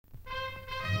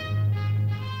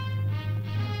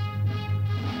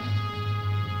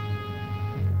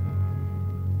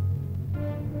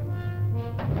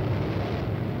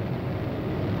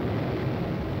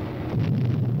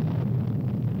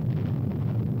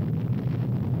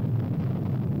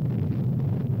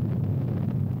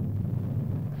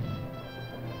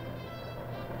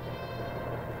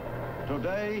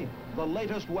Today, the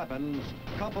latest weapons,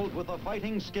 coupled with the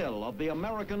fighting skill of the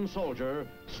American soldier,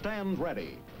 stand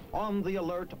ready, on the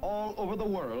alert all over the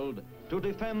world to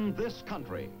defend this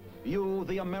country, you,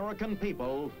 the American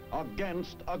people,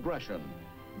 against aggression.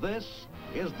 This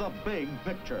is The Big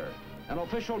Picture, an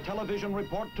official television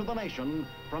report to the nation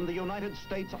from the United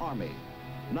States Army.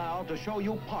 Now, to show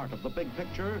you part of the big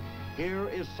picture, here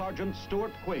is Sergeant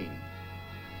Stuart Queen.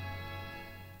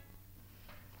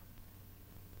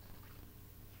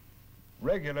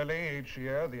 Regularly each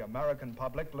year, the American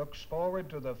public looks forward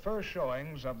to the first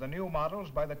showings of the new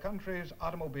models by the country's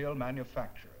automobile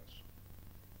manufacturers.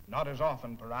 Not as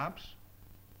often, perhaps,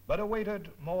 but awaited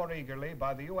more eagerly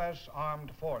by the U.S.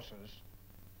 Armed Forces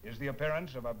is the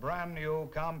appearance of a brand new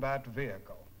combat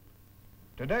vehicle.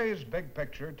 Today's big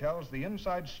picture tells the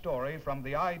inside story from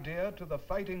the idea to the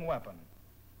fighting weapon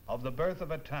of the birth of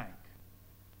a tank.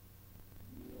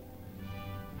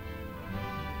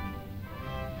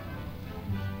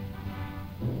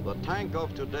 The tank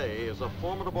of today is a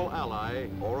formidable ally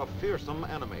or a fearsome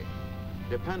enemy,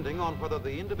 depending on whether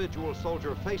the individual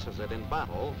soldier faces it in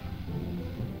battle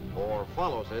or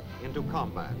follows it into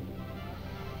combat.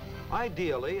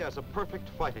 Ideally, as a perfect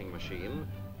fighting machine,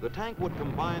 the tank would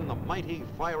combine the mighty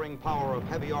firing power of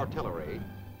heavy artillery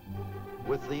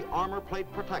with the armor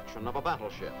plate protection of a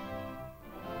battleship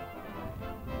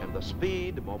and the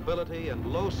speed, mobility, and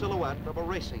low silhouette of a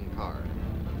racing car.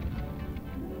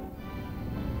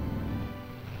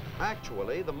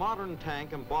 Actually, the modern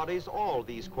tank embodies all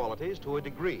these qualities to a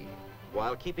degree,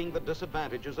 while keeping the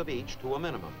disadvantages of each to a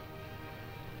minimum.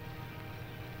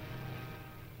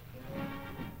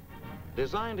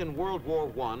 Designed in World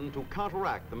War I to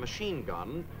counteract the machine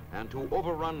gun and to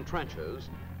overrun trenches,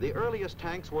 the earliest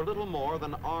tanks were little more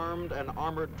than armed and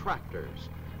armored tractors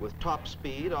with top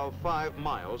speed of 5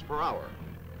 miles per hour.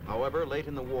 However, late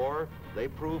in the war, they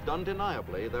proved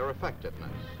undeniably their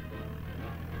effectiveness.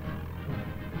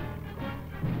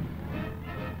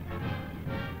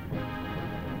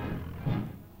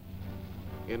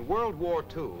 In World War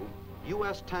II,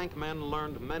 U.S. tank men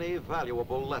learned many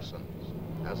valuable lessons.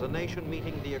 As a nation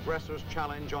meeting the aggressor's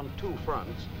challenge on 2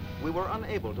 fronts, we were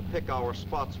unable to pick our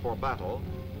spots for battle.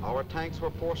 Our tanks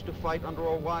were forced to fight under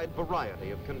a wide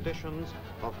variety of conditions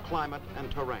of climate and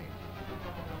terrain.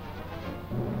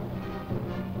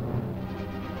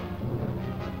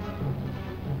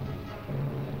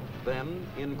 Then,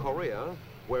 in Korea,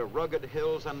 where rugged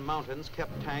hills and mountains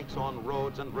kept tanks on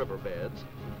roads and riverbeds,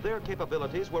 their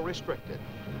capabilities were restricted,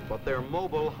 but their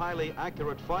mobile, highly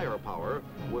accurate firepower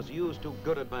was used to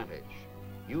good advantage.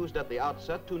 Used at the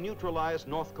outset to neutralize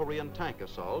North Korean tank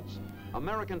assaults,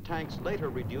 American tanks later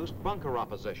reduced bunker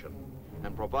opposition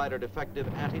and provided effective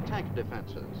anti-tank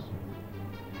defenses.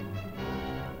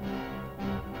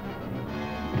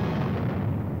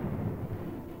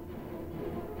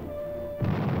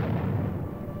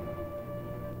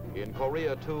 In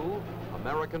Korea, too,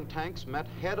 American tanks met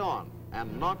head-on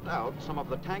and knocked out some of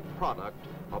the tank product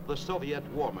of the Soviet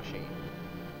war machine.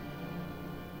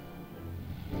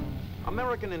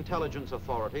 American intelligence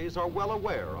authorities are well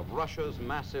aware of Russia's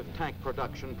massive tank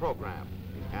production program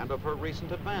and of her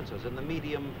recent advances in the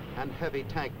medium and heavy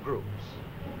tank groups.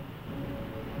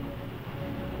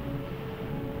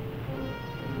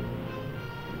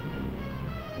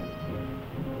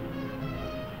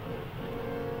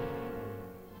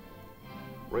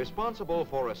 Responsible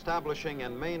for establishing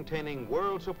and maintaining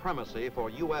world supremacy for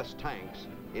U.S. tanks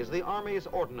is the Army's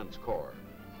Ordnance Corps.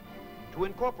 To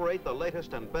incorporate the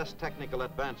latest and best technical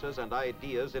advances and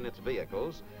ideas in its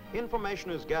vehicles,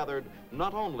 information is gathered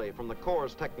not only from the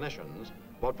Corps' technicians,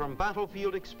 but from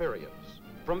battlefield experience,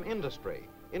 from industry,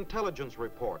 intelligence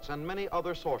reports, and many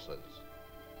other sources.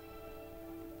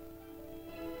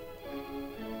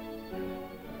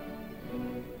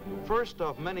 First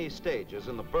of many stages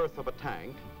in the birth of a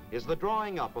tank is the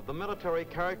drawing up of the military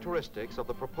characteristics of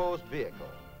the proposed vehicle,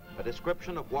 a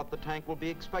description of what the tank will be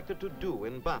expected to do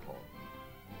in battle.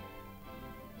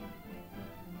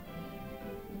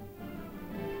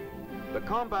 The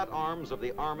combat arms of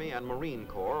the Army and Marine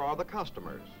Corps are the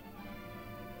customers.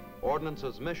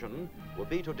 Ordnance's mission will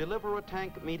be to deliver a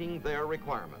tank meeting their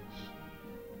requirements.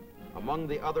 Among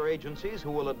the other agencies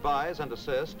who will advise and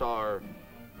assist are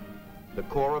the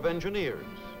Corps of Engineers,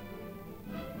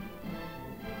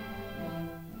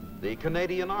 the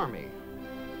Canadian Army,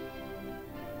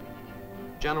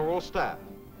 General Staff,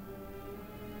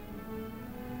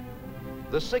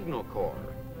 the Signal Corps,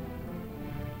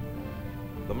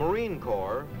 the Marine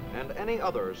Corps, and any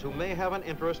others who may have an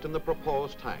interest in the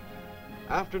proposed tank.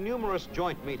 After numerous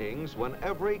joint meetings, when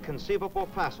every conceivable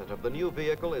facet of the new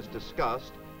vehicle is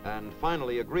discussed and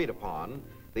finally agreed upon,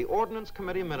 the Ordnance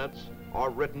Committee minutes are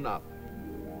written up.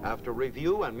 After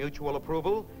review and mutual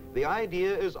approval, the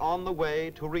idea is on the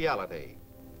way to reality.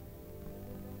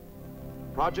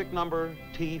 Project number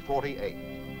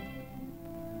T-48.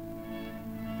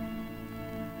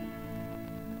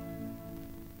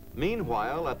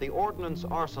 Meanwhile, at the Ordnance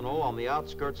Arsenal on the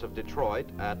outskirts of Detroit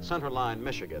at Centerline,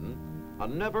 Michigan, a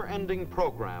never-ending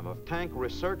program of tank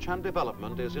research and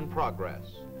development is in progress.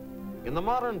 In the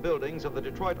modern buildings of the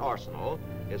Detroit Arsenal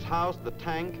is housed the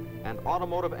Tank and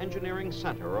Automotive Engineering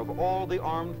Center of all the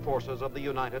armed forces of the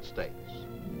United States.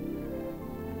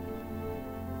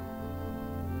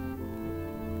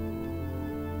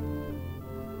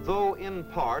 Though in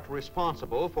part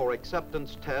responsible for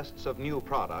acceptance tests of new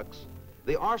products,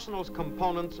 the Arsenal's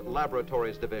Components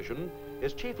Laboratories Division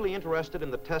is chiefly interested in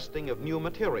the testing of new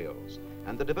materials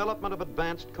and the development of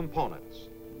advanced components,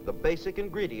 the basic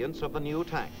ingredients of the new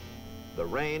tank. The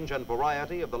range and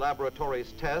variety of the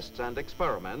laboratory's tests and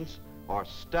experiments are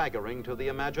staggering to the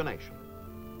imagination.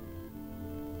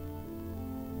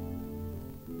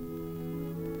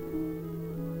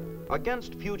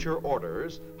 Against future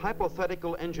orders,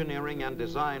 hypothetical engineering and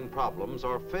design problems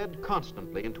are fed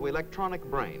constantly into electronic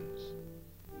brains.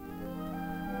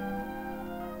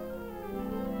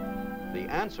 The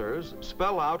answers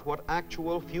spell out what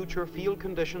actual future field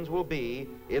conditions will be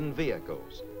in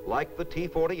vehicles, like the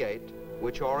T-48,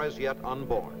 which are as yet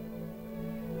unborn.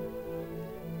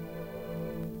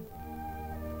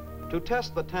 To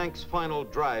test the tank's final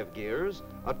drive gears,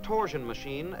 a torsion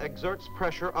machine exerts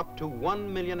pressure up to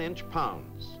 1 million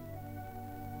inch-pounds.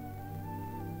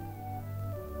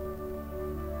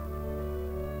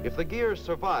 If the gears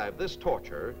survive this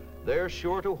torture, they're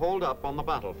sure to hold up on the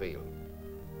battlefield.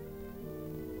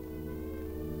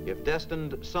 If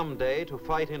destined someday to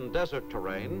fight in desert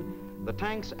terrain, the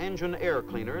tank's engine air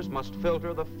cleaners must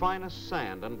filter the finest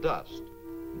sand and dust.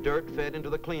 Dirt fed into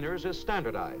the cleaners is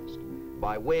standardized.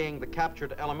 By weighing the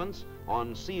captured elements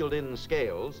on sealed-in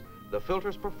scales, the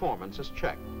filter's performance is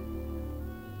checked.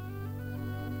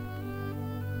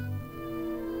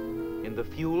 In the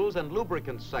fuels and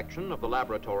lubricants section of the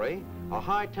laboratory, a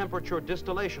high-temperature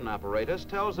distillation apparatus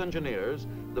tells engineers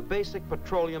the basic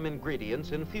petroleum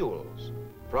ingredients in fuels.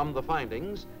 From the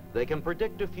findings, they can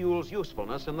predict a fuel's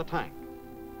usefulness in the tank.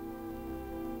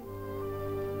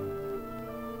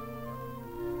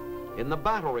 In the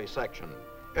battery section,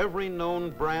 every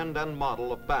known brand and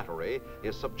model of battery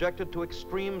is subjected to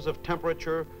extremes of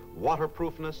temperature,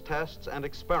 waterproofness tests, and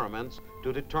experiments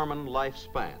to determine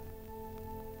lifespan.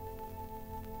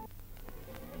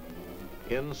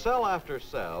 In cell after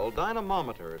cell,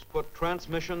 dynamometers put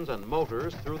transmissions and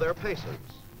motors through their paces.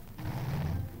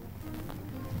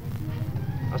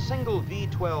 A single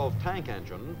V12 tank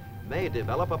engine may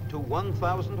develop up to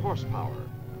 1,000 horsepower.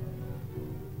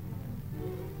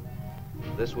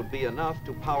 This would be enough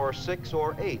to power 6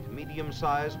 or 8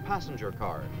 medium-sized passenger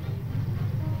cars.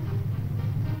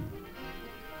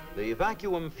 The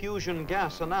vacuum fusion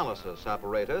gas analysis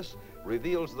apparatus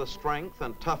reveals the strength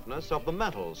and toughness of the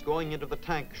metals going into the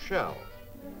tank shell.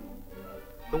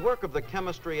 The work of the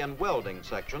chemistry and welding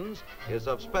sections is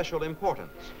of special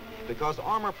importance because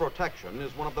armor protection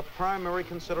is one of the primary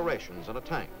considerations in a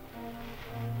tank.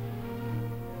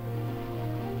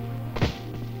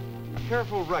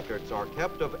 Careful records are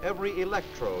kept of every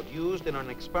electrode used in an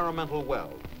experimental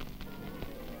weld.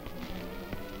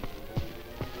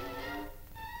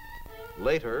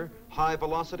 Later,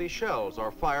 high-velocity shells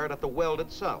are fired at the weld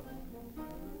itself.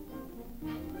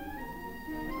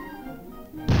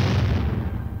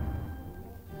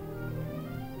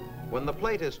 When the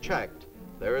plate is checked,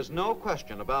 there is no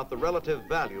question about the relative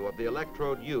value of the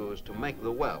electrode used to make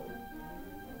the weld.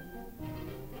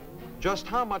 Just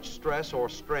how much stress or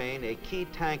strain a key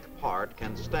tank part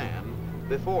can stand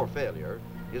before failure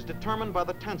is determined by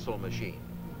the tensile machine.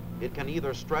 It can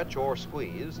either stretch or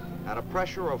squeeze at a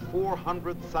pressure of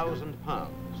 400,000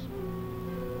 pounds.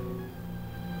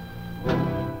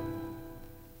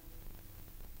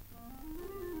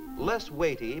 Less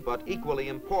weighty but equally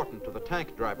important to the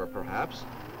tank driver perhaps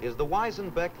is the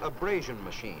Weisenbeck abrasion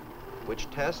machine, which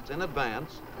tests in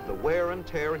advance the wear and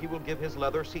tear he will give his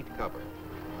leather seat cover.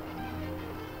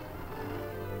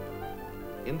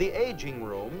 In the aging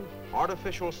room,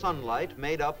 artificial sunlight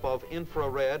made up of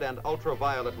infrared and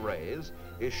ultraviolet rays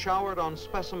is showered on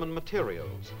specimen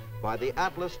materials by the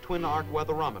Atlas Twin Arc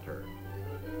Weatherometer.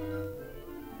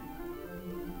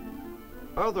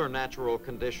 Other natural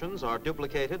conditions are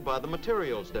duplicated by the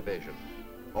Materials Division.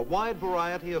 A wide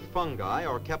variety of fungi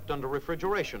are kept under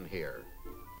refrigeration here.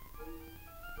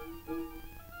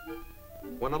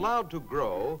 When allowed to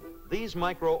grow, These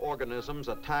microorganisms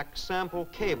attack sample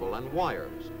cable and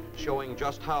wires, showing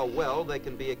just how well they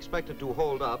can be expected to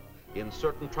hold up in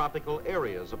certain tropical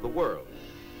areas of the world.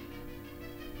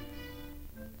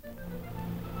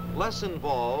 Less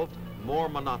involved, more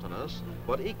monotonous,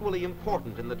 but equally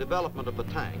important in the development of the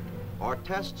tank are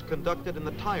tests conducted in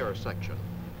the tire section,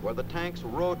 where the tank's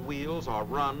road wheels are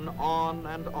run on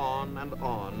and on and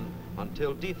on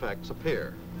until defects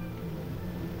appear.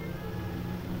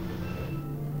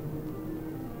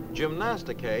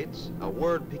 Gymnasticates, a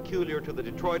word peculiar to the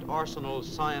Detroit Arsenal's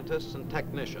scientists and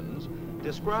technicians,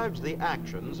 describes the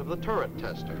actions of the turret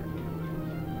tester.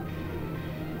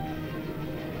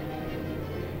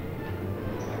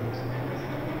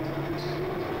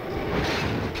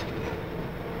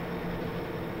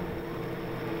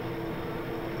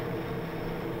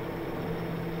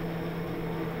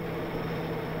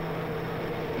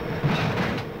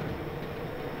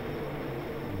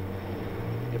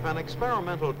 If an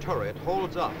experimental turret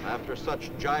holds up after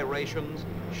such gyrations,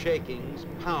 shakings,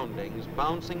 poundings,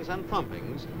 bouncings, and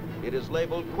thumpings, it is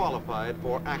labeled qualified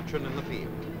for action in the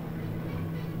field.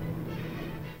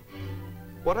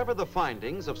 Whatever the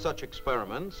findings of such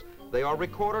experiments, they are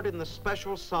recorded in the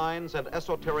special signs and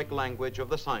esoteric language of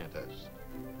the scientists.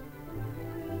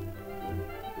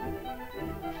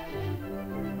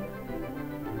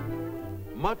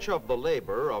 Much of the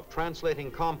labor of translating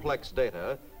complex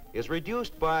data is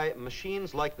reduced by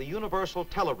machines like the universal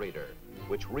telereader,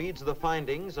 which reads the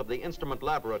findings of the instrument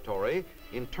laboratory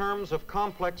in terms of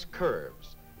complex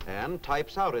curves and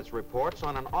types out its reports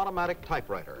on an automatic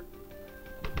typewriter.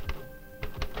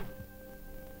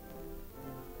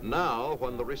 Now,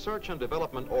 when the research and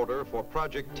development order for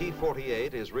Project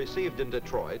T-48 is received in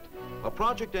Detroit, a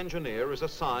project engineer is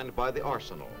assigned by the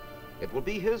Arsenal. It will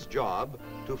be his job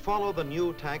to follow the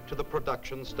new tank to the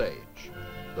production stage.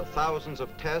 The thousands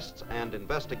of tests and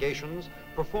investigations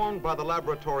performed by the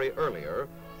laboratory earlier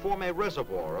form a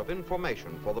reservoir of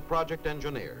information for the project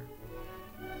engineer.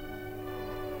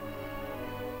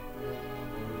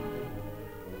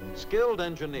 Skilled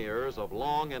engineers of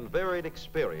long and varied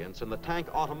experience in the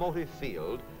tank automotive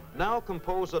field now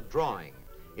compose a drawing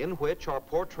in which are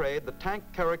portrayed the tank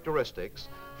characteristics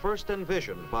first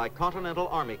envisioned by Continental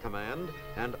Army Command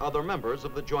and other members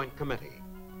of the Joint Committee.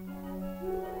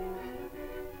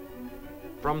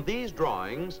 From these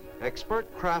drawings,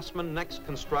 expert craftsmen next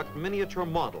construct miniature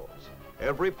models.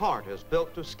 Every part is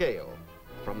built to scale.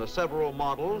 From the several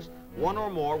models, one or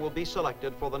more will be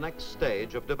selected for the next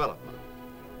stage of development.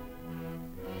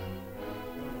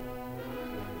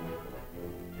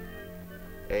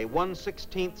 A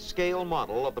 1/16th scale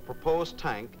model of the proposed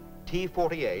tank,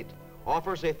 T-48,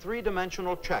 offers a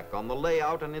three-dimensional check on the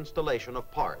layout and installation of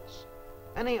parts.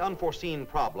 Any unforeseen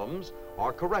problems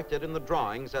are corrected in the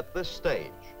drawings at this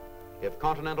stage. If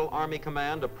Continental Army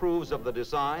Command approves of the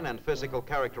design and physical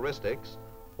characteristics,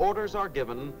 orders are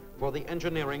given for the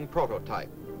engineering prototype.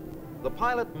 The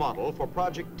pilot model for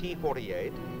Project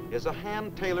T-48 is a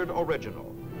hand-tailored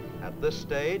original. At this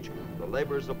stage, the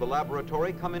labors of the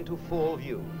laboratory come into full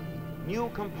view. New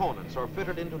components are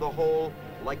fitted into the whole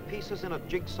like pieces in a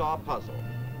jigsaw puzzle.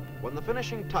 When the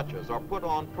finishing touches are put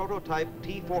on prototype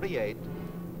T-48,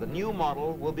 the new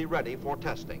model will be ready for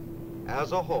testing,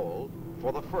 as a whole,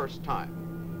 for the first time.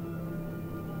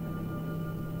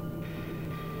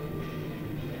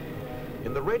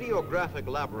 In the radiographic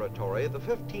laboratory, the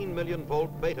 15 million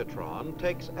volt Betatron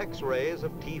takes X-rays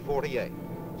of T-48,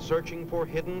 searching for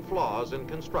hidden flaws in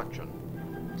construction.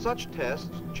 Such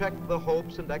tests check the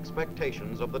hopes and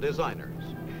expectations of the designers.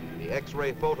 The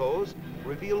X-ray photos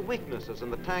reveal weaknesses in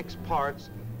the tank's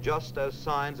parts, just as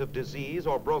signs of disease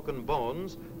or broken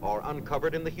bones are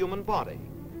uncovered in the human body.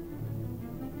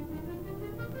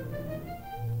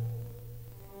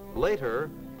 Later,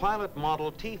 pilot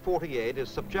model T-48 is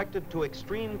subjected to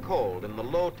extreme cold in the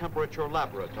low-temperature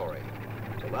laboratory.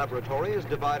 The laboratory is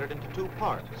divided into two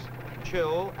parts,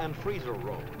 chill and freezer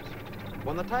rooms.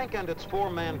 When the tank and its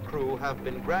four-man crew have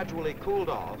been gradually cooled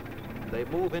off, they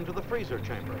move into the freezer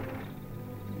chamber.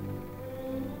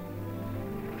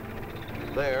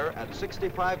 There, at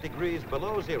 65 degrees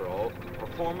below zero,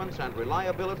 performance and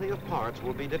reliability of parts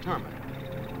will be determined.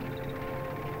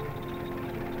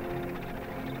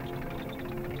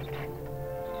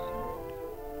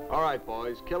 All right,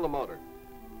 boys, kill the motor.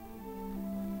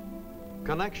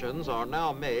 Connections are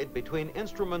now made between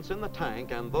instruments in the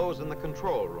tank and those in the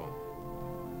control room.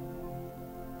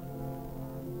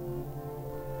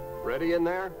 Ready in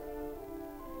there?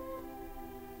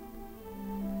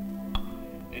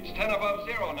 It's 10 above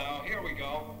zero now. Here we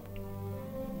go.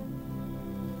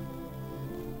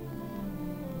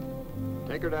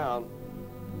 Take her down.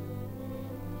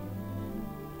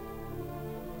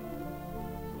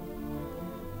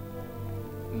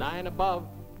 9 above.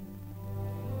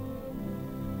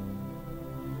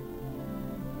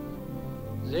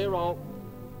 Zero.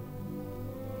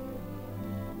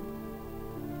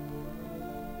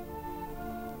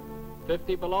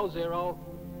 $50 below zero.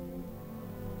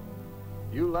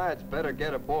 You lads better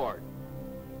get aboard.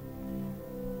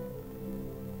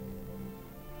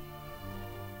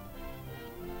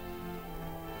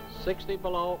 $60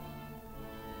 below.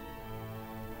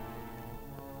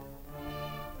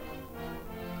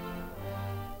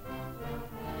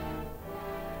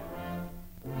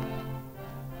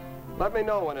 Let me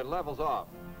know when it levels off.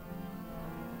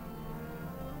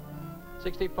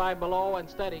 65 below and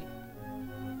steady.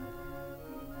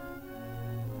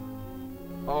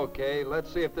 Okay,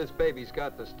 let's see if this baby's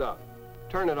got the stuff.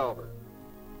 Turn it over.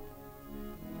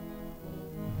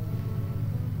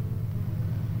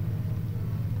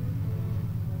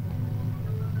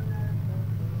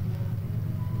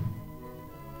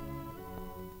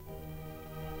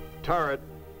 Turret.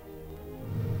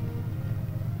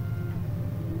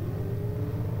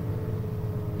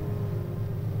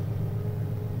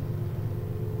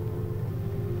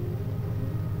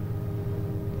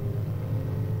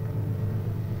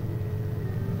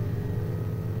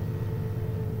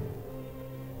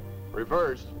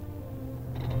 Reversed.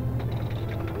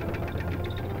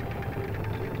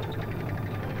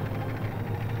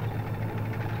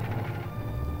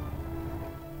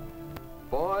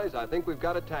 Boys, I think we've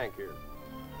got a tank here.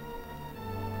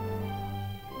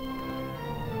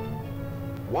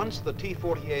 Once the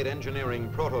T-48 engineering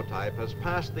prototype has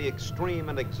passed the extreme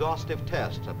and exhaustive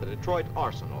tests at the Detroit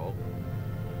Arsenal,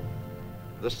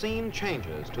 the scene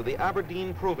changes to the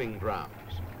Aberdeen Proving Grounds.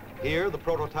 Here, the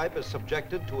prototype is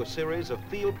subjected to a series of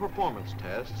field performance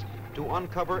tests to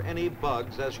uncover any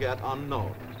bugs as yet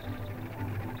unknown.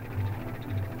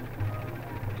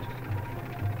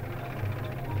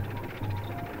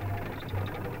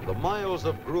 The miles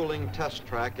of grueling test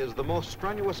track is the most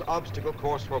strenuous obstacle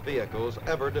course for vehicles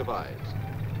ever devised.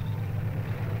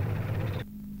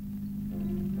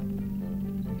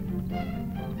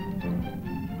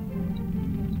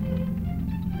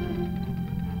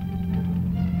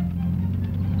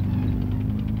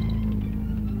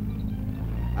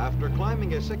 After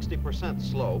climbing a 60%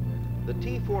 slope, the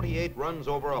T-48 runs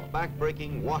over a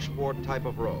back-breaking washboard type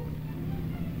of road.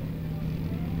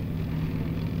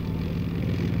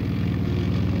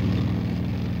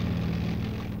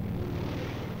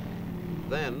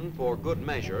 Then, for good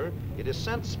measure, it is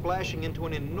sent splashing into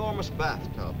an enormous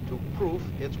bathtub to proof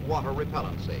its water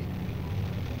repellency.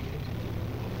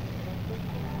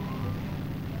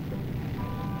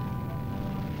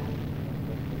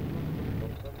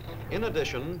 In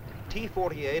addition,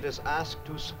 T-48 is asked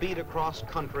to speed across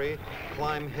country,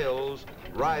 climb hills,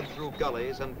 ride through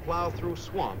gullies, and plow through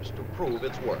swamps to prove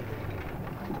its worth.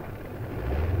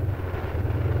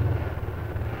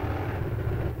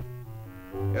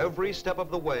 Every step of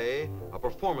the way, a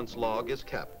performance log is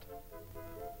kept.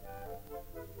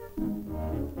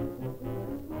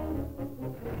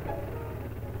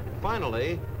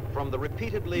 Finally, from the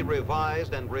repeatedly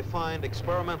revised and refined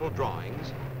experimental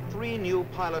drawings, 3 new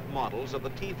pilot models of the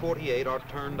T-48 are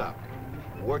turned up.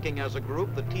 Working as a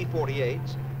group, the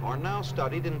T-48s are now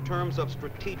studied in terms of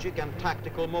strategic and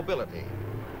tactical mobility.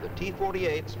 The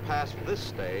T-48s pass this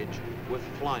stage with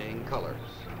flying colors.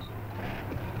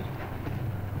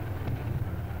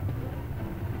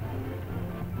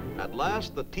 At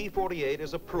last, the T-48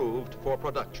 is approved for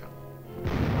production.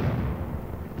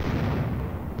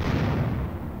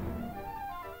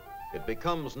 It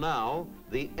becomes now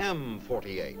the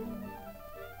M48.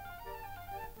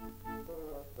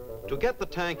 To get the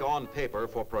tank on paper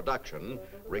for production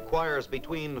requires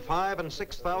between 5,000 and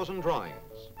 6,000 drawings.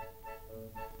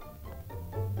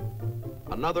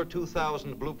 Another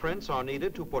 2,000 blueprints are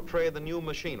needed to portray the new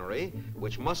machinery,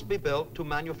 which must be built to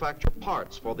manufacture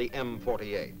parts for the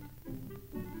M48.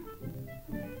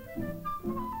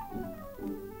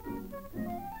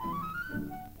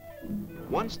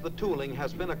 Once the tooling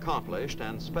has been accomplished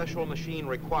and special machine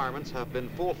requirements have been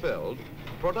fulfilled,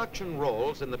 production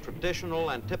rolls in the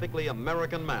traditional and typically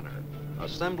American manner,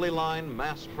 assembly line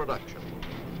mass production.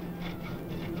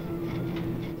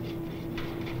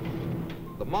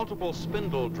 The multiple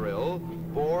spindle drill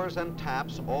bores and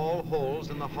taps all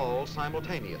holes in the hull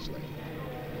simultaneously.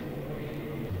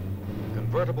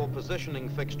 Convertible positioning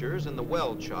fixtures in the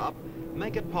weld shop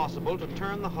make it possible to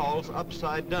turn the hulls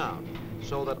upside down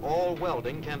so that all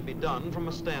welding can be done from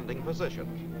a standing position.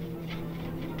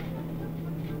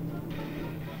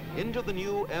 Into the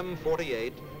new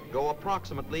M48 go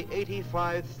approximately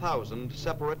 85,000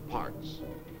 separate parts.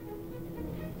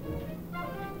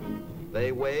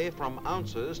 They weigh from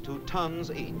ounces to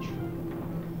tons each.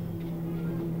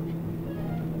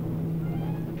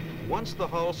 Once the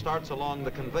hull starts along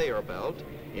the conveyor belt,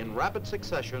 in rapid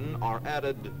succession are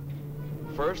added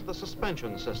first the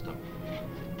suspension system,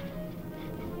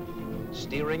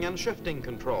 steering and shifting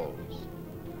controls,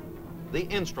 the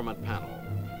instrument panel,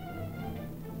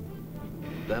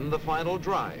 then the final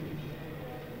drive,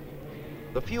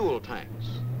 the fuel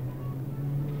tanks,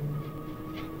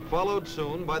 followed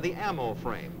soon by the ammo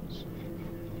frames,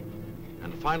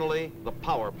 and finally the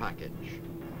power package.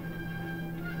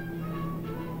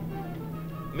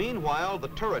 Meanwhile, the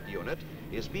turret unit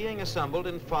is being assembled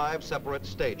in 5 separate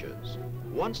stages.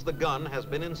 Once the gun has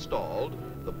been installed,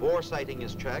 the bore sighting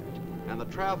is checked and the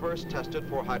traverse tested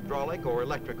for hydraulic or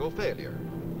electrical failure.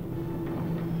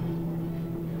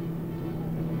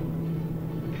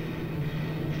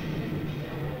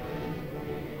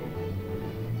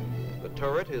 The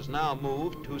turret is now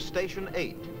moved to Station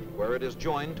 8, where it is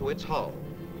joined to its hull.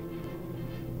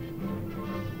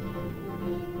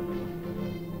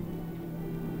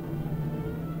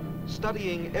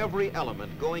 Studying every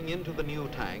element going into the new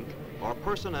tank are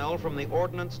personnel from the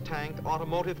Ordnance Tank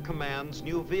Automotive Command's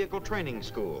new vehicle training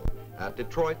school at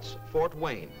Detroit's Fort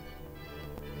Wayne.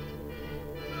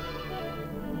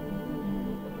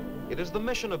 It is the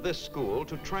mission of this school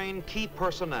to train key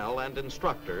personnel and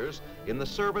instructors in the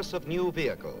service of new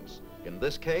vehicles, in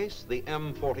this case, the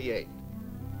M48.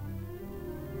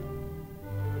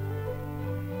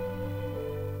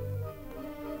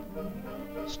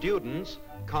 Students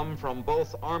come from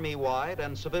both Army-wide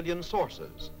and civilian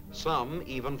sources, some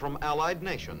even from allied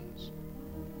nations.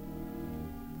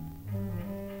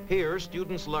 Here,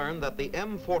 students learn that the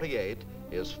M48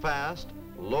 is fast,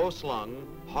 low-slung,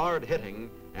 hard-hitting,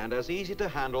 and as easy to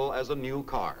handle as a new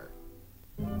car.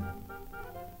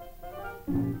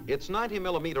 Its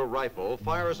 90mm rifle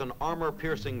fires an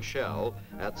armor-piercing shell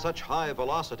at such high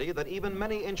velocity that even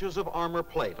many inches of armor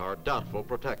plate are doubtful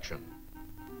protection.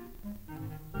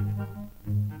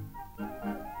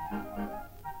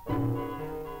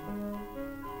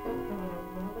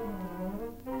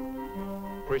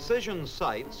 Precision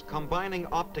sights combining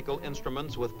optical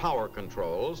instruments with power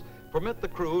controls permit the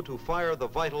crew to fire the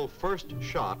vital first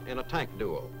shot in a tank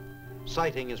duel.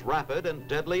 Sighting is rapid and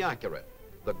deadly accurate.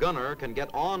 The gunner can get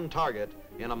on target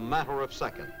in a matter of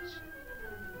seconds.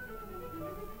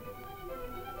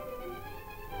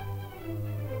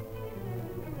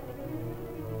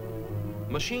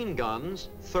 Machine guns,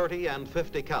 30 and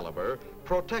 50 caliber,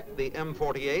 protect the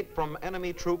M48 from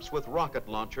enemy troops with rocket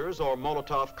launchers or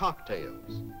Molotov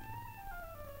cocktails.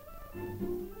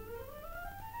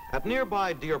 At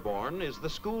nearby Dearborn is the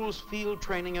school's field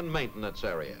training and maintenance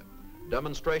area.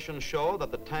 Demonstrations show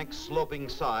that the tank's sloping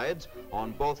sides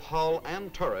on both hull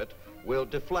and turret will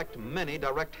deflect many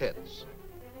direct hits.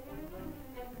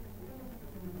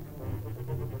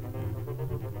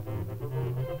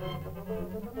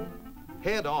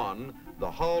 Head on,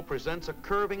 the hull presents a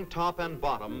curving top and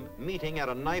bottom meeting at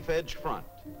a knife-edge front.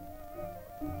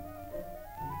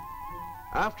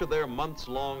 After their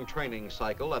months-long training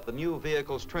cycle at the New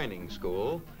Vehicles Training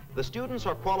School, the students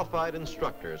are qualified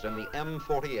instructors in the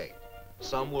M48.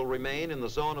 Some will remain in the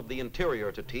zone of the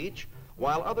interior to teach,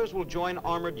 while others will join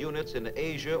armored units in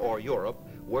Asia or Europe,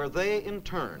 where they, in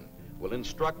turn, will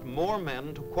instruct more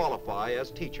men to qualify as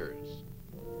teachers.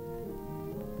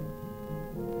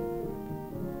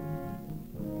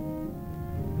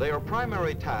 Their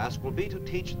primary task will be to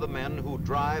teach the men who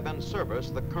drive and service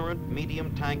the current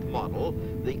medium tank model,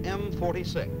 the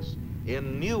M46,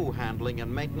 in new handling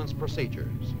and maintenance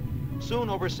procedures.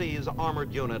 Soon overseas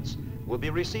armored units will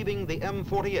be receiving the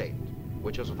M48,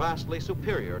 which is vastly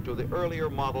superior to the earlier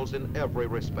models in every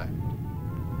respect.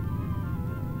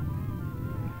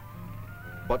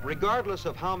 But regardless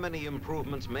of how many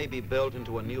improvements may be built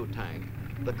into a new tank,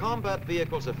 the combat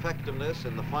vehicle's effectiveness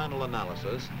in the final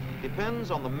analysis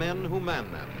depends on the men who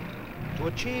man them. To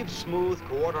achieve smooth,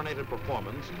 coordinated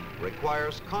performance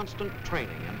requires constant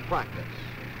training and practice.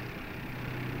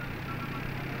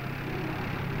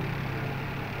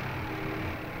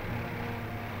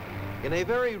 In a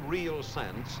very real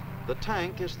sense, the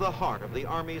tank is the heart of the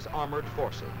Army's armored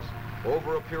forces.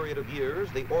 Over a period of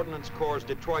years, the Ordnance Corps'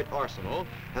 Detroit arsenal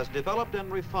has developed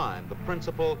and refined the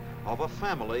principle of a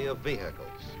family of vehicles.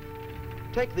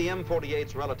 Take the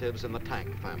M48's relatives in the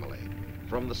tank family.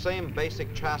 From the same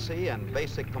basic chassis and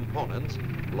basic components,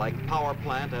 like power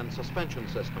plant and suspension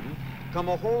system, come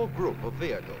a whole group of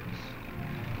vehicles.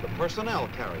 The personnel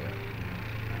carrier,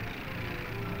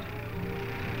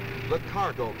 the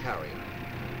cargo carrier,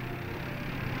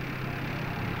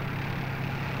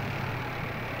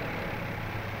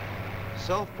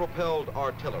 self-propelled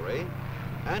artillery,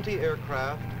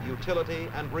 anti-aircraft, utility,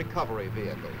 and recovery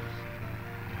vehicles.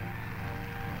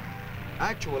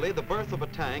 Actually, the birth of a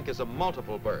tank is a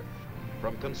multiple birth.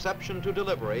 From conception to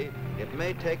delivery, it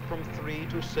may take from 3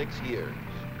 to 6 years.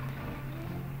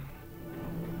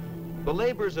 The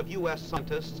labors of U.S.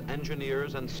 scientists,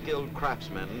 engineers, and skilled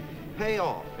craftsmen pay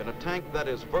off in a tank that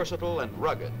is versatile and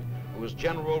rugged, whose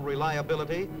general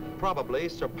reliability probably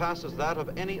surpasses that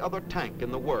of any other tank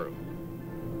in the world.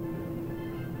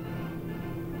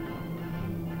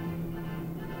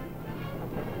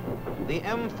 The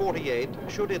M48,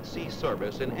 should it see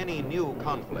service in any new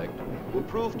conflict, will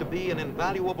prove to be an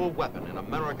invaluable weapon in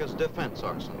America's defense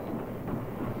arsenal.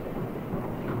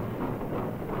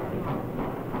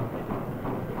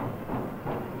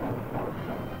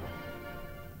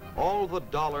 All the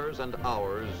dollars and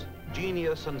hours,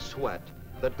 genius and sweat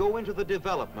that go into the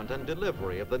development and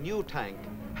delivery of the new tank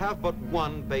have but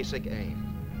one basic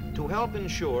aim: to help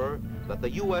ensure that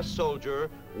the U.S. soldier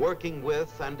working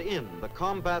with and in the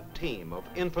combat team of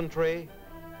infantry,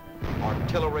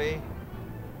 artillery,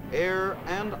 air,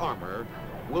 and armor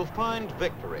will find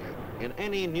victory in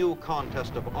any new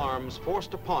contest of arms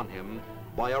forced upon him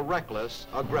by a reckless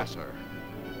aggressor.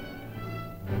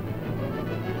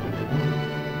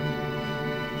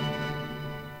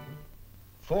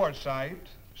 Foresight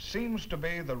seems to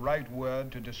be the right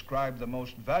word to describe the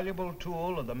most valuable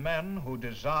tool of the men who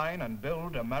design and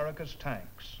build America's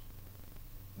tanks.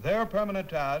 Their permanent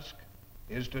task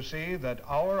is to see that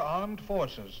our armed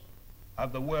forces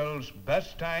have the world's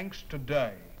best tanks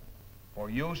today for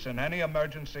use in any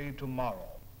emergency tomorrow.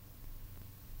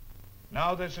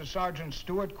 Now, this is Sergeant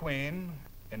Stuart Queen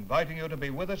inviting you to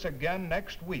be with us again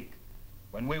next week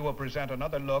when we will present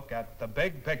another look at the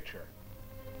big picture.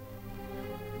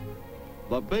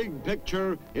 The Big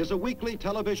Picture is a weekly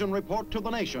television report to the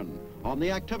nation on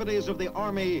the activities of the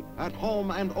Army at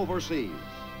home and overseas.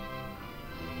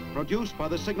 Produced by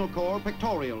the Signal Corps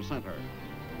Pictorial Center.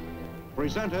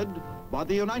 Presented by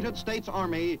the United States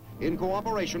Army in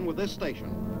cooperation with this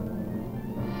station.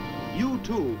 You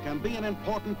too can be an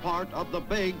important part of the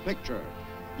big picture.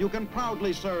 You can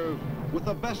proudly serve with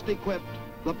the best equipped,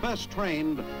 the best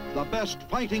trained, the best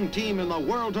fighting team in the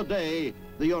world today,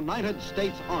 the United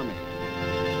States Army.